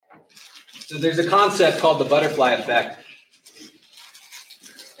So there's a concept called the butterfly effect.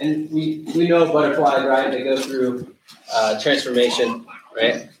 And we know butterflies, right? They go through transformation,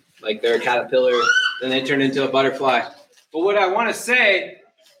 right? Like they're a caterpillar, then they turn into a butterfly. But what I want to say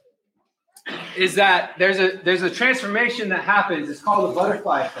is that there's a transformation that happens. It's called the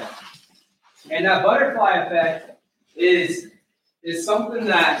butterfly effect. And that butterfly effect is something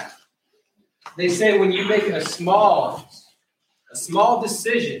that they say when you make a small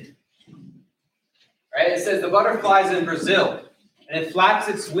decision, right? It says the butterfly's in Brazil, and it flaps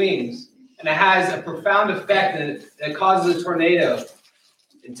its wings, and it has a profound effect that causes a tornado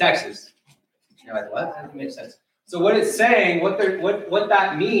in Texas. You're like, what? That doesn't make sense. So what it's saying, what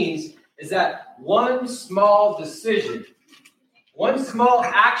that means is that one small decision, one small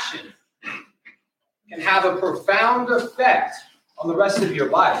action can have a profound effect on the rest of your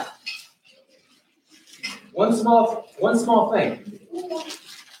life. One small thing,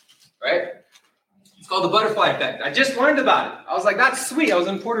 right? It's called the butterfly effect. I just learned about it. I was like, that's sweet. I was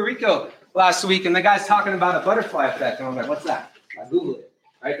in Puerto Rico last week, and the guy's talking about a butterfly effect, and I was like, what's that? I Googled it,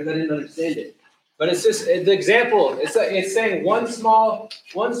 right? Because I didn't understand it. But it's just the example. It's saying one small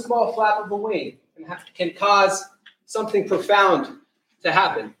flap of a wing can cause something profound to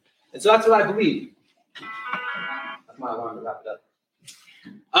happen, and so that's what I believe. That's my alarm to wrap it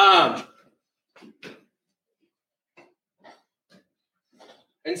up.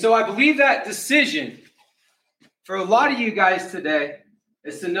 And so I believe that decision for a lot of you guys today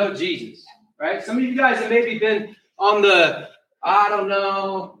is to know Jesus, right? Some of you guys have maybe been on the, I don't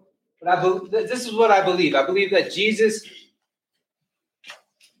know, but this is what I believe. I believe that Jesus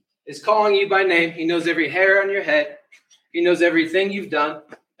is calling you by name. He knows every hair on your head. He knows everything you've done,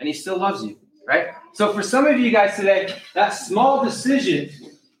 and he still loves you, right? So for some of you guys today, that small decision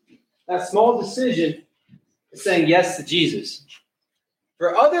is saying yes to Jesus.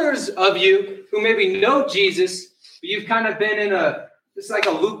 For others of you who maybe know Jesus, but you've kind of been in it's like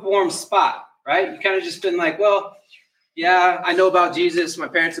a lukewarm spot, right? You kind of just been like, well, yeah, I know about Jesus. My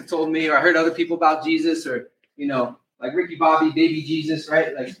parents have told me, or I heard other people about Jesus, or, like Ricky Bobby, baby Jesus,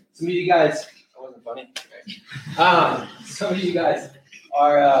 right? Like some of you guys, that wasn't funny. Right? Some of you guys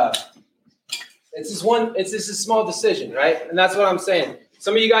are, it's just a small decision, right? And that's what I'm saying.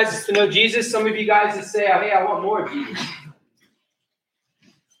 Some of you guys is to know Jesus. Some of you guys is say, hey, I want more of Jesus.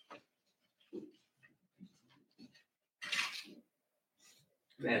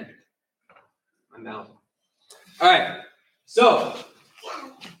 Man, my mouth. All right, so,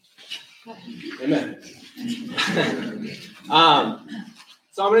 amen.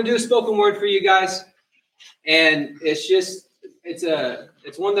 So I'm going to do a spoken word for you guys, and it's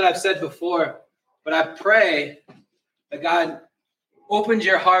one that I've said before, but I pray that God opens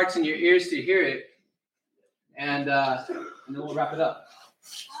your hearts and your ears to hear it, and then we'll wrap it up.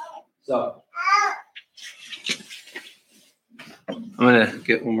 So. I'm going to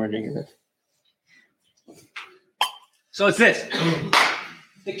get one more drink of this. So it's this.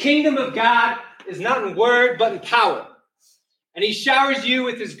 The kingdom of God is not in word, but in power. And he showers you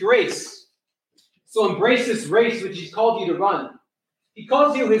with his grace. So embrace this race which he's called you to run. He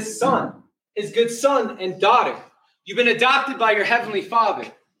calls you his son, his good son and daughter. You've been adopted by your heavenly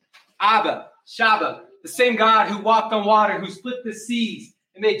Father. Abba, Shaba, the same God who walked on water, who split the seas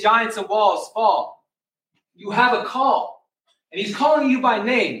and made giants and walls fall. You have a call. And he's calling you by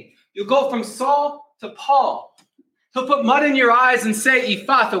name. You'll go from Saul to Paul. He'll put mud in your eyes and say,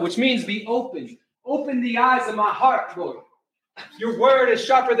 Ephatha, which means be open. Open the eyes of my heart, Lord. Your word is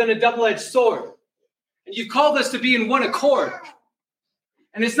sharper than a double-edged sword. And you've called us to be in one accord.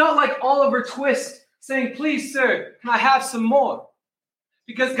 And it's not like Oliver Twist saying, please, sir, can I have some more?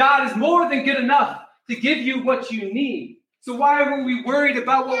 Because God is more than good enough to give you what you need. So why are we worried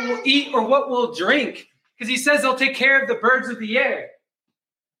about what we'll eat or what we'll drink? Because he says he'll take care of the birds of the air.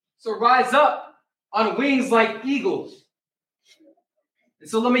 So rise up on wings like eagles. And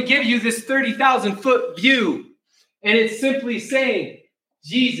so let me give you this 30,000-foot view. And it's simply saying,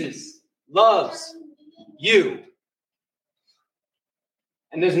 Jesus loves you.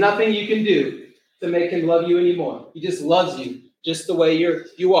 And there's nothing you can do to make him love you anymore. He just loves you just the way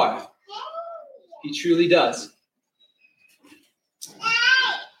you are. He truly does.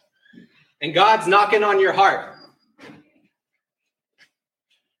 And God's knocking on your heart.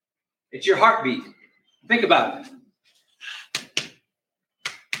 It's your heartbeat. Think about it.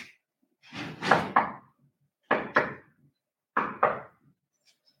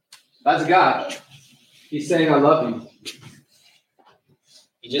 That's God. He's saying, I love you.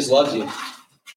 He just loves you.